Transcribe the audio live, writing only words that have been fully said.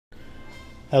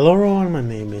Hello everyone, my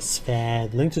name is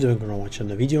Fad. Link to the video watch on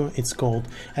the video. It's called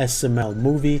SML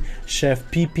movie Chef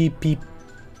Peace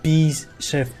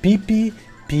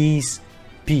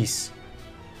Peace.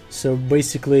 So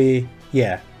basically,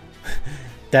 yeah,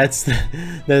 that's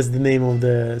the name of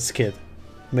the skit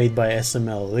made by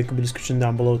SML. Link in the description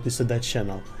down below to that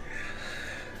channel.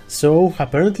 So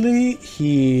apparently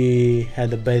he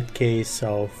had a bad case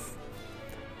of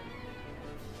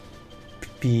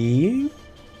peeing.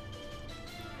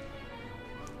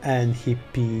 And he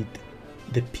peed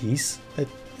the piece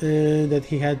that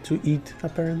he had to eat,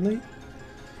 apparently,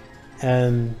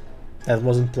 and that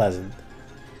wasn't pleasant.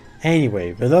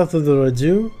 Anyway, without further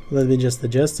ado, let me just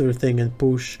adjust everything and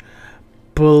push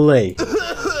play. Why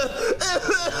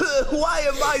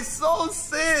am I so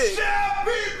sick? Chef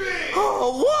Pee-Pee!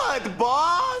 Oh, what,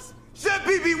 boss? Chef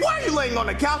Pee-Pee, why are you laying on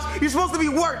the couch? You're supposed to be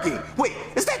working. Wait,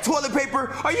 is that toilet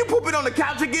paper? Are you pooping on the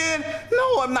couch again?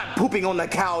 No, I'm not pooping on the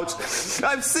couch.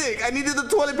 I'm sick. I needed the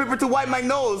toilet paper to wipe my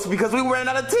nose because we ran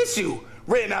out of tissue.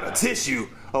 Ran out of tissue?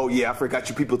 Oh yeah, I forgot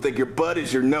you people think your butt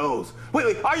is your nose.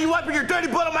 Wait, are you wiping your dirty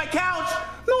butt on my couch?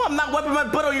 No, I'm not wiping my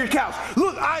butt on your couch.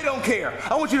 Look, I don't care.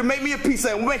 I want you to make me a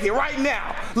pizza and make it right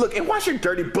now. Look, and wash your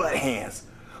dirty butt hands.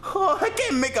 Oh, I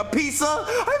can't make a pizza.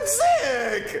 I'm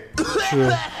sick.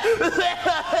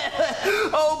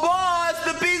 Oh, boss,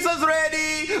 the pizza's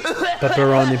ready.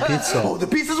 Pepperoni pizza. Oh, the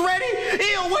pizza's ready?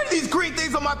 Ew, what are these green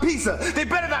things on my pizza? They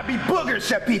better not be boogers,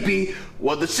 Chef Pee-Pee.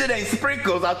 Well, the shit ain't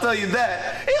sprinkles, I'll tell you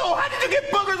that. Ew, how did you get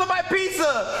boogers on my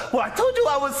pizza? Well, I told you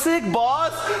I was sick,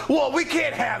 boss. Well, we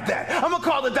can't have that. I'm gonna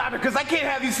call the doctor because I can't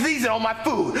have you sneezing on my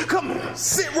food. Come here,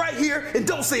 sit right here and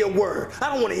don't say a word.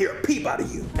 I don't want to hear a peep out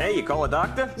of you. Hey, you call a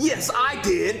doctor? Yes, I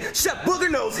did. Chef Booger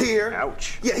Nose here.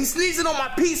 Ouch. Yeah, he's sneezing on my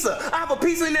pizza. I have a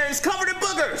pizza in there and it's covered in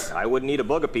boogers. I wouldn't eat a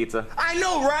booger pizza. I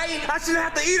know, right? I shouldn't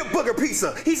have to eat a booger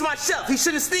pizza. He's my chef. He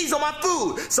shouldn't sneeze on my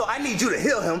food. So I need you to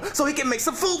heal him so he can make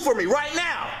some food for me right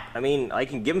now. I mean, I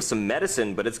can give him some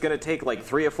medicine, but it's gonna take like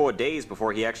 3 or 4 days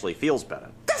before he actually feels better.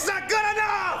 That's not good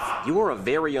enough! You are a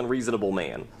very unreasonable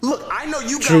man. Look, I know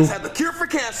you guys have the cure for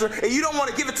cancer and you don't want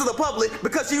to give it to the public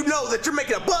because you know that you're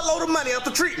making a buttload of money off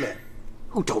the treatment.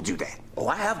 Who told you that? Oh,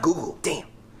 I have Google. Damn.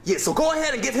 Yeah, so go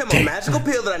ahead and give him a magical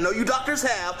pill that I know you doctors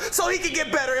have so he can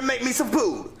get better and make me some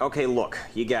food. Okay, look,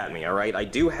 you got me, alright? I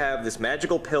do have this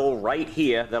magical pill right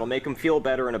here that'll make him feel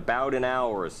better in about an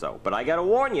hour or so. But I gotta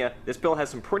warn you, this pill has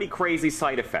some pretty crazy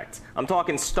side effects. I'm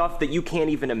talking stuff that you can't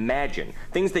even imagine.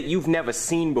 Things that you've never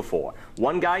seen before.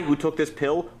 One guy who took this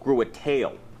pill grew a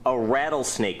tail. A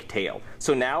rattlesnake tail.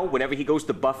 So now, whenever he goes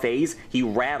to buffets, he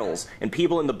rattles, and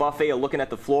people in the buffet are looking at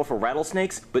the floor for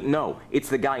rattlesnakes, but no, it's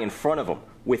the guy in front of him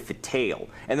with the tail.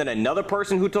 And then another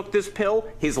person who took this pill,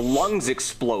 his lungs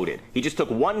exploded. He just took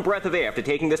one breath of air after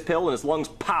taking this pill, and his lungs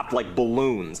popped like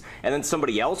balloons. And then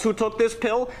somebody else who took this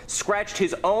pill scratched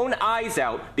his own eyes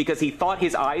out because he thought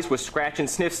his eyes were scratch and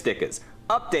sniff stickers.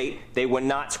 Update, they were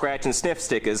not scratch and sniff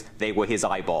stickers, they were his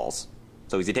eyeballs.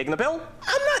 So is he taking the pill?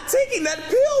 I'm not taking that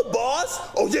pill, boss.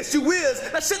 Oh, yes, you is.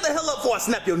 Now shut the hell up before I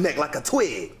snap your neck like a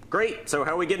twig. Great. So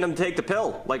how are we getting him to take the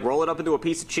pill? Like roll it up into a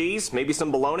piece of cheese? Maybe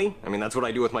some bologna? I mean, that's what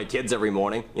I do with my kids every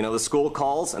morning. You know, the school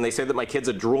calls and they say that my kids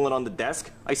are drooling on the desk.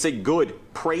 I say, good.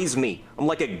 Praise me. I'm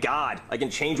like a god. I can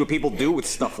change what people do with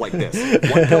stuff like this.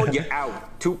 1 pill, you're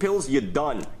out. 2 pills, you're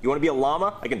done. You want to be a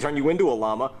llama? I can turn you into a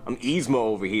llama. I'm Yzma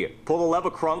over here. Pull the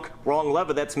lever, Crunk. Wrong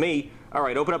lever, that's me. All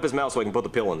right, open up his mouth so I can put the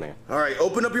pill in there. All right,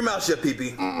 open up your mouth, Chef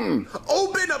Pee-Pee.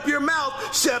 Open up your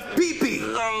mouth, Chef Pee-Pee.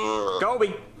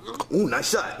 Kobe. Ooh, nice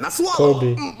shot. Now swallow.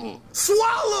 Kobe.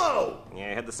 Swallow!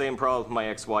 Yeah, I had the same problem with my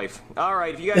ex-wife. All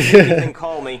right, if you guys need anything,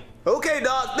 call me. Okay,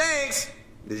 dog, thanks.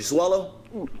 Did you swallow?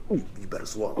 You better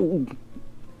swallow. Oh,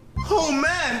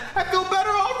 man, I feel better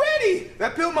already.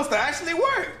 That pill must have actually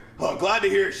worked. Oh, glad to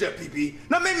hear it, Chef Pee-Pee.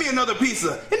 Now make me another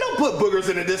pizza. And don't put boogers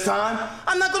in it this time.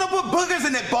 I'm not gonna put boogers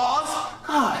in it, boss.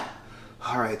 God.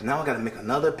 All right, now I gotta make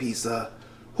another pizza.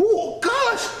 Oh,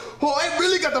 gosh. Oh, I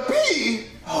really got to pee.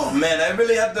 Oh, man, I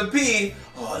really have to pee.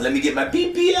 Oh, let me get my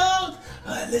pee-pee out.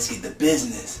 Let's get to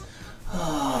business.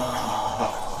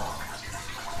 Oh.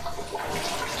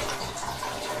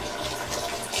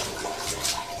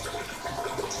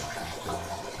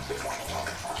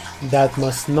 That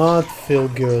must not feel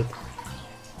good.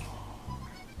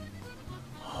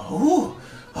 Ooh.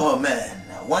 Oh, man.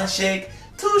 1 shake,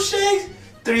 2 shakes,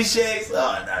 3 shakes.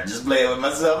 Oh, no, just playing with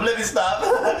myself. Let me stop.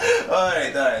 All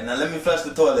right. Now let me flush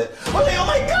the toilet. Oh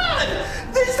my God!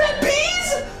 Is that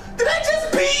peas? Did I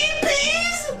just pee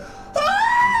peas?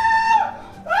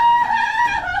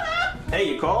 Hey,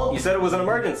 you called? You said it was an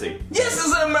emergency. Yes,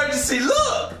 it's an emergency.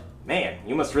 Look. Man,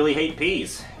 you must really hate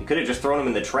peas. You could have just thrown them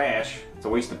in the trash. It's a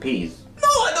waste of peas. No,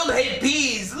 I don't hate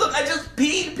peas. Look, I just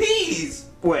peed peas.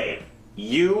 Wait,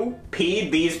 you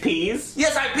peed these peas?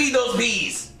 Yes, I peed those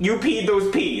peas. You peed those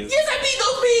peas? Yes, I peed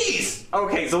those peas.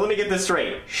 Okay, so let me get this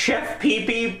straight. Chef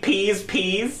Pee-Pee pees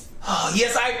peas? Oh,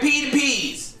 yes, I peed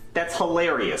peas. That's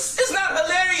hilarious. It's not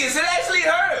hilarious. It actually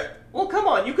hurt. Well, come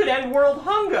on, you could end world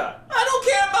hunger. I don't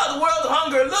care about world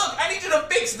hunger. Look, I need you to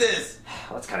fix this.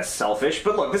 Well, that's kind of selfish,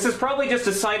 but look, this is probably just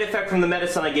a side effect from the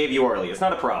medicine I gave you earlier. It's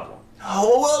not a problem.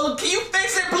 Oh, well, can you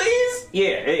fix it, please? Yeah,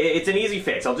 it's an easy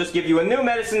fix. I'll just give you a new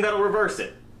medicine that'll reverse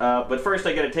it. But first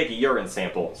I gotta take a urine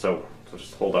sample, so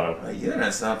just hold on. A urine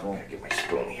sample? Get my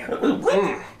spoon here.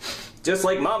 What? Just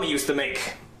like Mama used to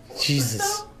make.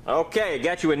 Jesus. Okay, I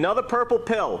got you another purple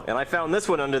pill, and I found this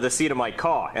one under the seat of my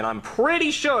car, and I'm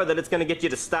pretty sure that it's gonna get you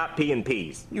to stop peeing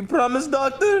peas. You promise,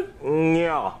 doctor?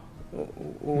 Yeah.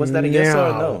 Was that a yes or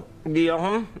a no?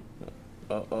 Yeah,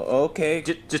 Okay.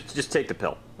 Just take the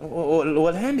pill.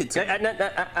 Well, hand it to me.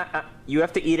 You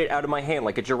have to eat it out of my hand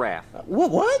like a giraffe.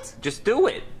 What? Just do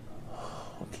it.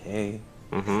 Okay.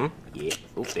 Mm-hmm. Yeah.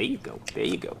 Oh, there you go. There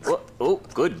you go. Oh,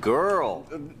 good girl.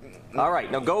 All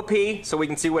right, now go pee so we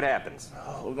can see what happens.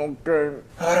 Oh, okay.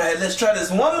 All right, let's try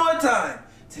this one more time.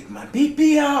 Take my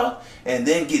pee-pee out and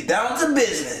then get down to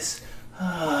business.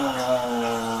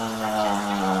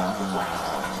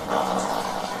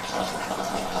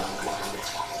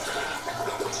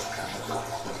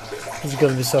 He's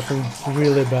gonna be suffering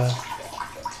really bad.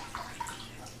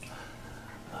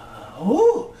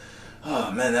 Ooh.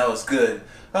 Oh, man, that was good.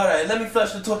 All right, let me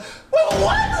flush the toilet. Wait,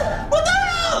 what? What the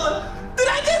hell? Did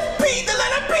I just pee the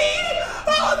letter P?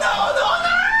 Oh, no.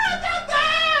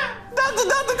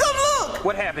 Doctor, come look.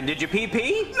 What happened? Did you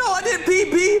pee? No, I didn't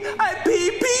pee. I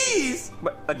peed peas.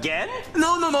 But again?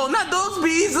 No, not those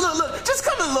peas. Look. Just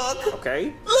come and look. Okay.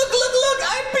 Look.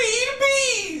 I peed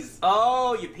peas.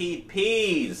 Oh, you peed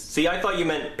peas. See, I thought you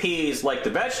meant peas like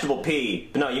the vegetable pea.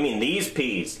 But no, you mean these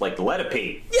peas, like the letter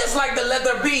P. Yes, like the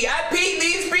letter P. I peed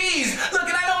these peas. Look,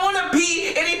 and I don't want to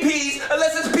pee any peas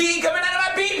unless it's pee coming out of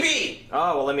my pee-pee.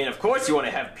 Oh, well, I mean, of course you want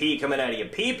to have pee coming out of your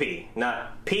pee-pee,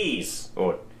 not peas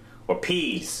or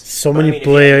peas. So But, many I mean, if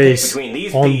you had to pick players between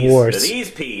these on peas board. or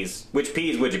these peas, which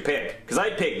peas would you pick? Because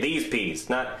I'd pick these peas,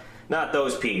 not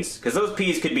those peas. Because those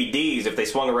peas could be D's if they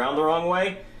swung around the wrong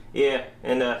way. Yeah,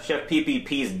 and Chef Pee-Pee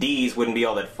peas D's wouldn't be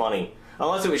all that funny.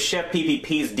 Unless it was Chef Pee-Pee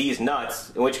peas D's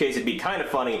nuts, in which case it'd be kind of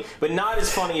funny, but not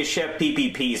as funny as Chef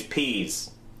Pee-Pee peas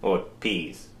peas. Or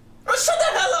peas. Oh, shut the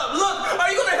hell up! Look, are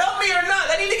you gonna help me or not?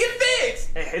 I need to get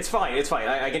fixed. It's fine.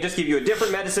 I can just give you a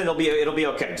different medicine. It'll be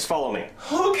okay. Just follow me.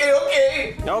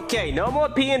 Okay. Okay, no more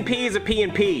peeing peas or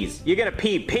peeing peas. You're gonna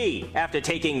pee after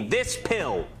taking this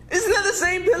pill. Isn't that the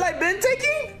same pill I've been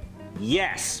taking?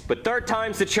 Yes, but third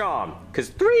time's the charm. Because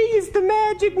 3 is the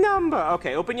magic number.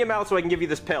 Okay, open your mouth so I can give you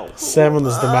this pill. 7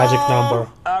 is the magic number.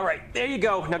 All right, there you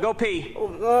go. Now go pee.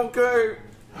 Okay.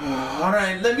 All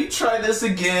right, let me try this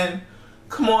again.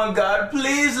 Come on, God,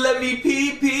 please let me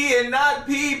pee and not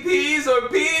pee peas or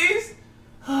peas.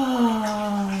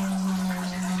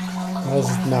 What is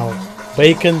it now?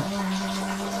 Bacon?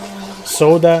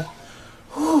 Soda?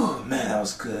 Oh, man, that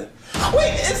was good.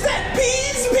 Wait, is that peas?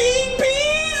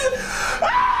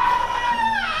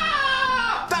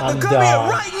 Ah! Doctor, come here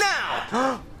right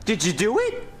now. Did you do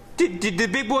it? Did the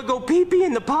big boy go pee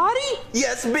in the potty?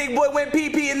 Yes, big boy went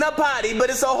pee in the potty, but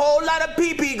it's a whole lot of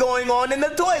pee going on in the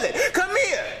toilet. Come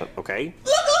here. Okay.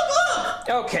 Look.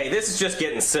 Okay, this is just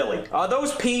getting silly. Are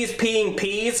those peas peeing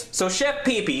peas? So Chef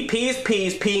Pee-Pee peas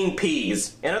peeing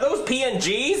peas. And are those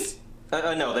PNGs?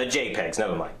 No, they're JPEGs.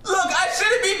 Never mind. Look, I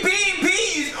shouldn't be peeing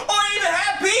peas or even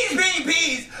have peas being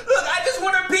peas. Look, I just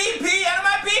want to pee out of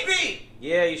my pee-pee.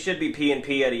 Yeah, you should be peeing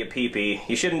pee out of your pee-pee.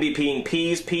 You shouldn't be peeing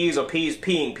peas, or peas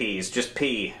peeing peas. Just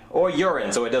pee. Or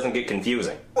urine so it doesn't get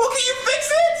confusing. Well, can you fix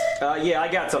it? Yeah, I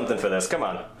got something for this. Come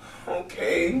on.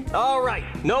 Okay. All right,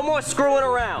 no more screwing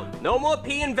around. No more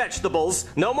peeing vegetables,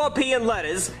 no more peeing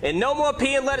lettuce, and no more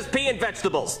peeing lettuce, peeing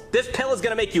vegetables. This pill is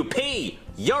gonna make you pee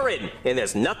urine, and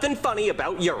there's nothing funny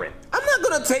about urine. I'm not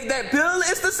gonna take that pill.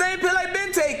 It's the same pill I've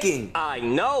been taking. I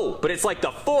know, but it's like the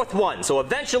 4th one, so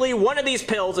eventually one of these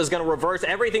pills is gonna reverse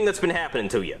everything that's been happening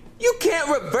to you. You can't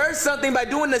reverse something by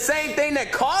doing the same thing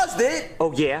that caused it.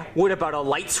 Oh yeah? What about a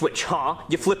light switch, huh?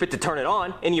 You flip it to turn it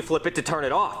on, and you flip it to turn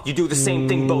it off. You do the same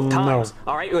thing both times.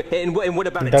 No. All right, and what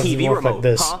about a Doesn't TV work remote? like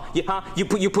this. Huh?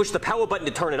 You push the power button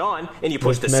to turn it on, and you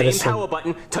push With the medicine. same power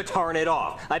button to turn it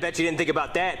off. I bet you didn't think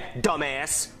about that,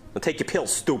 dumbass. Now take your pill,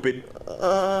 stupid.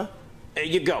 There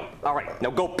you go. All right, now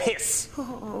go piss.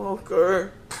 Okay.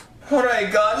 All right,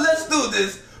 God, let's do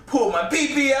this. Pull my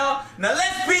pee out. Now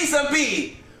let's pee some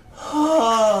pee.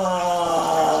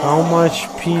 How much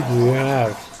pee do you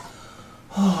have?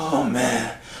 Oh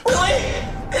man. Wait,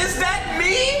 is that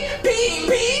me? Peeing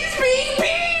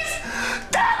peas?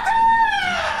 Doctor!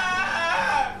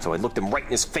 So I looked him right in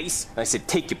his face and I said,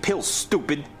 "Take your pills,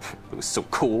 stupid." It was so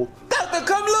cool. Doctor,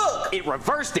 come look. It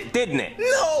reversed it, didn't it?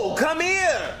 No, come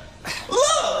here.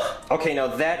 Look. Okay, now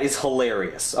that is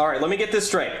hilarious. All right, let me get this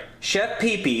straight. Chef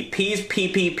Pee-Pee pees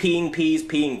pee-pee peeing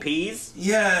peas?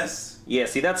 Yes. Yeah,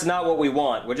 see, that's not what we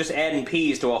want. We're just adding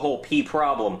peas to a whole pea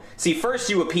problem. See, first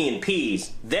you were peeing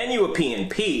peas, then you were peeing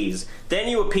peas, then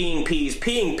you were peeing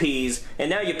peas, and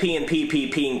now you're peeing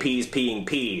peeing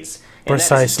peas. And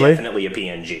Precisely. That is definitely a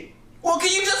PNG. Well,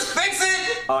 can you just fix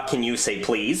it? Can you say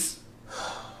please?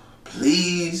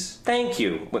 Please. Thank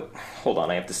you. But, hold on,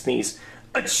 I have to sneeze.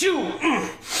 Achoo!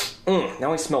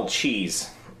 Now I smell cheese.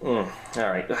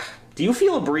 Alright. Do you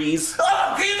feel a breeze?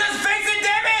 Oh, can you just fix it,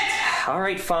 damn it?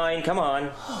 Alright, fine, come on.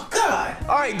 Oh, God.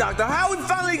 All right, doctor, how are we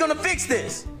finally gonna fix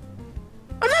this?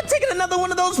 I'm not taking another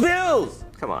one of those pills.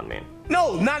 Come on, man.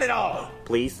 No, not at all.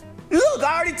 Please? Look,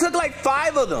 I already took like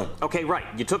 5 of them. Okay, right.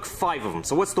 You took 5 of them.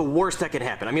 So what's the worst that could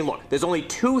happen? I mean, look, there's only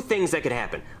 2 things that could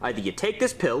happen. Either you take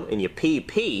this pill and you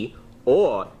pee,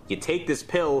 or you take this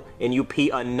pill and you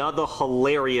pee another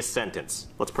hilarious sentence.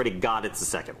 Let's pray to God it's the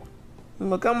second one.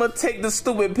 Look, I'm gonna take the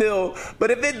stupid pill,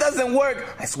 but if it doesn't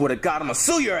work, I swear to God, I'm gonna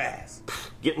sue your ass.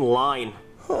 Get in line.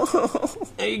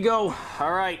 There you go.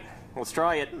 All right, let's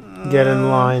try it. Get in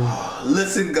line.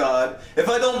 Listen, God, if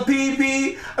I don't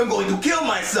pee, I'm going to kill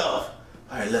myself.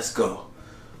 All right, let's go.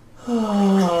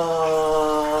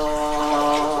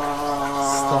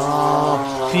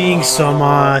 Stop being so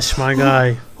much, my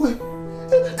guy. Wait,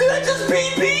 did I just pee?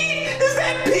 Is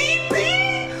that pee?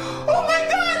 Oh my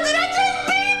God, did I just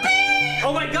pee?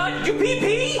 Oh my God, you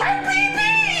pee? I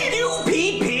pee! You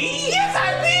pee? Yes, I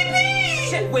pee!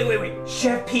 Chef, wait.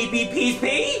 Chef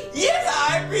pee? Yes,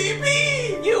 I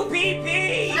pee! You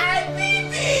pee? I pee! He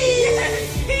pee!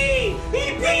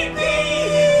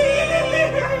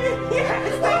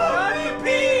 Yes, I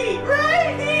pee! Right?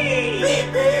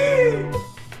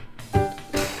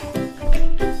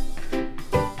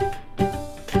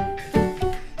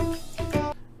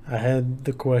 I had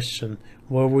the question,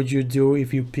 what would you do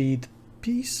if you peed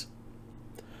peas?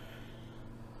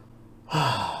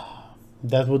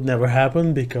 That would never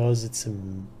happen because it's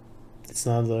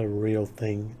not a real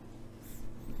thing.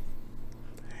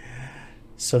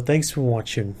 So thanks for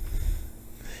watching.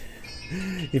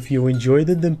 If you enjoyed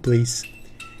it, then please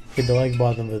hit the like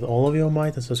button with all of your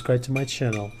might and subscribe to my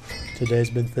channel. Today has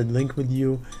been Fiddling with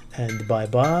you, and bye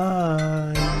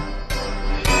bye.